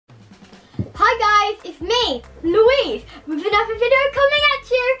Hi guys, it's me, Louise, with another video coming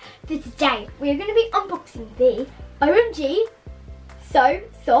at you. For today, we're going to be unboxing the OMG So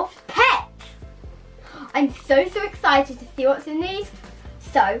Soft Pets. I'm so excited to see what's in these.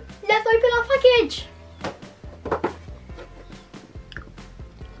 So, let's open our package.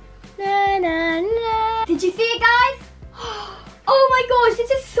 Na, na, na. Did you see it, guys? Oh my gosh,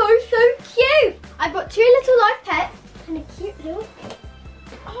 this is so cute. I've got two little live pets and a cute little,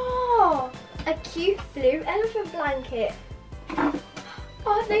 a cute blue elephant blanket.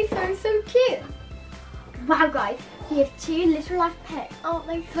 Aren't they so cute? Wow guys, we have two little live pets. Aren't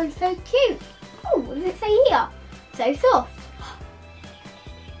they so cute? Oh, what does it say here? So soft.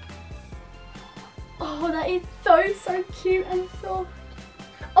 Oh, that is so cute and soft.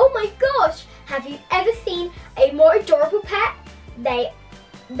 Oh my gosh, have you ever seen a more adorable pet? They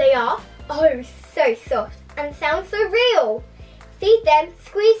are so soft and sound so real. Feed them,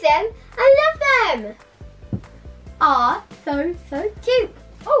 squeeze them, and love them. Are so cute.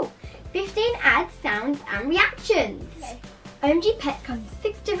 Oh, 15 ads, sounds and reactions. Okay. OMG Pets comes in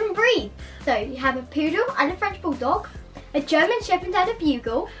 6 different breeds. So you have a poodle and a French bulldog, a German shepherd and a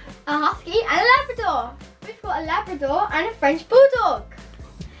beagle, a husky and a labrador. We've got a labrador and a French bulldog.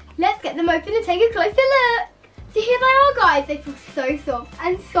 Let's get them open and take a closer look. So here they are guys, they feel so soft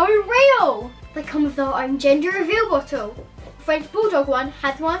and so real. They come with their own gender reveal bottle. The French bulldog one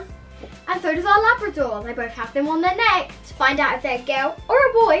has one, and so does our labrador. They both have them on their necks. To find out if they're a girl or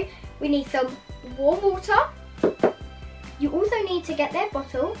a boy, we need some warm water. You also need to get their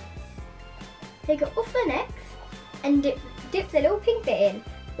bottle, take it off their necks, and dip the little pink bit in.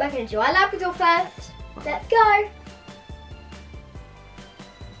 We're going to do our labrador first. Let's go.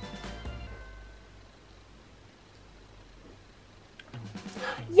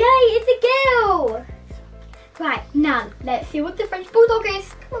 Yay, it's a girl! Right, now let's see what the French bulldog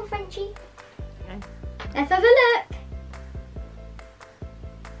is. Come on, Frenchie. Okay. Let's have a look.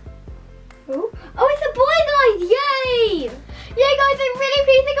 Ooh. Oh, it's a boy, guys! Yay! Yay, guys, I'm really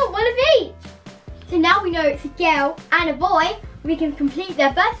pleased I got one of each. So now we know it's a girl and a boy. We can complete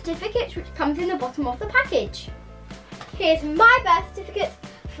their birth certificates, which comes in the bottom of the package. Here's my birth certificates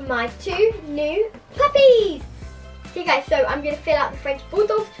for my 2 new puppies. Okay guys, so I'm going to fill out the French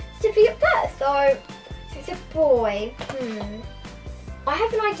bulldog certificate first. So it's a boy. I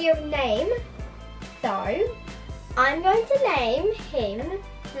have an idea of a name. So I'm going to name him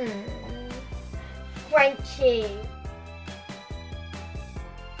Frenchie.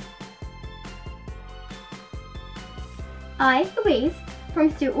 I, Louise,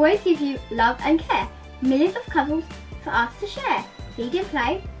 promise to always give you love and care. Millions of cuddles for us to share. Feed and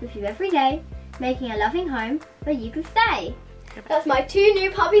play with you every day, making a loving home where you can stay. That's my 2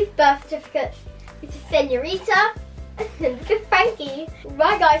 new puppies' birth certificates. This is Senorita and this is Frankie.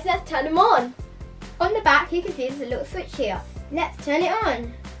 Right guys, let's turn them on. On the back you can see there's a little switch here. Let's turn it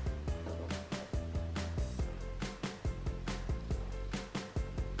on.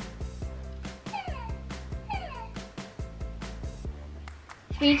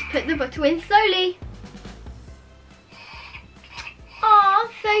 We need to put the bottle in slowly. Aw,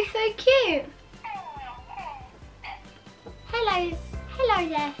 so cute. Hello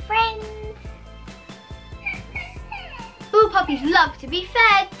there, friends. All puppies love to be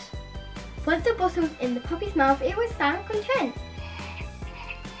fed. Once the bottle's in the puppy's mouth, it will sound content.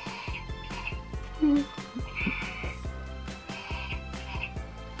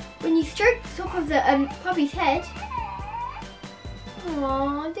 When you stroke the top of the puppy's head,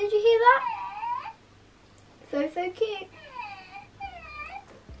 aww, did you hear that? So cute.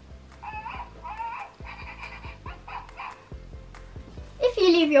 If you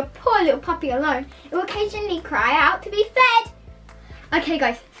leave your poor little puppy alone, it will occasionally cry out to be fed. Okay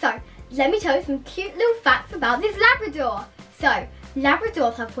guys, so let me tell you some cute little facts about this Labrador. So,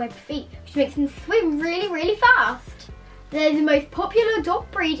 Labradors have webbed feet, which makes them swim really fast. They're the most popular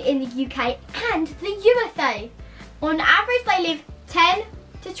dog breed in the UK and the USA. On average, they live 10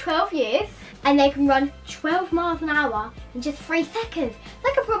 to 12 years, and they can run 12 miles an hour in just 3 seconds.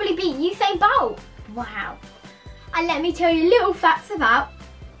 They could probably beat Usain Bolt. Wow. And let me tell you little facts about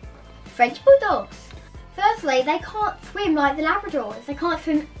French bulldogs. Firstly, they can't swim like the Labradors. They can't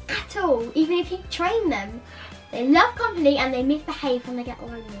swim at all, even if you train them. They love company and they misbehave when they get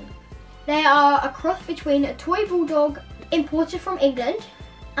lonely. They are a cross between a toy bulldog imported from England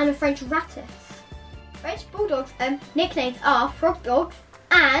and a French Rattus. French bulldogs' nicknames are Frog Dogs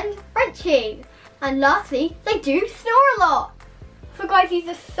and Frenchie. And lastly, they do snore a lot. So guys, these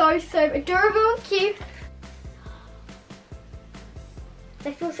are so adorable and cute.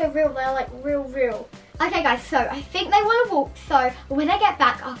 They feel so real, they're like real. Okay guys, so I think they want to walk, so when I get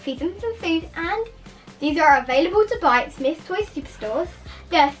back I'll feed them some food, and these are available to buy at Smyths Toy Superstores.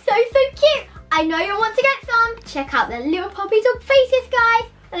 They're so cute. I know you'll want to get some. Check out their little puppy dog faces, guys.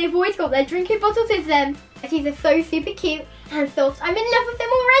 And they've always got their drinking bottles with them. These are so super cute and soft. I'm in love with them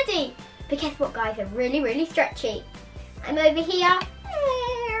already. But guess what, guys? They're really stretchy. I'm over here.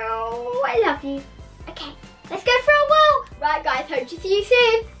 Oh, I love you. Okay, let's go for a walk. Right, guys, hope to see you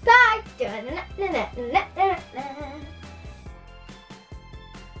soon. Bye.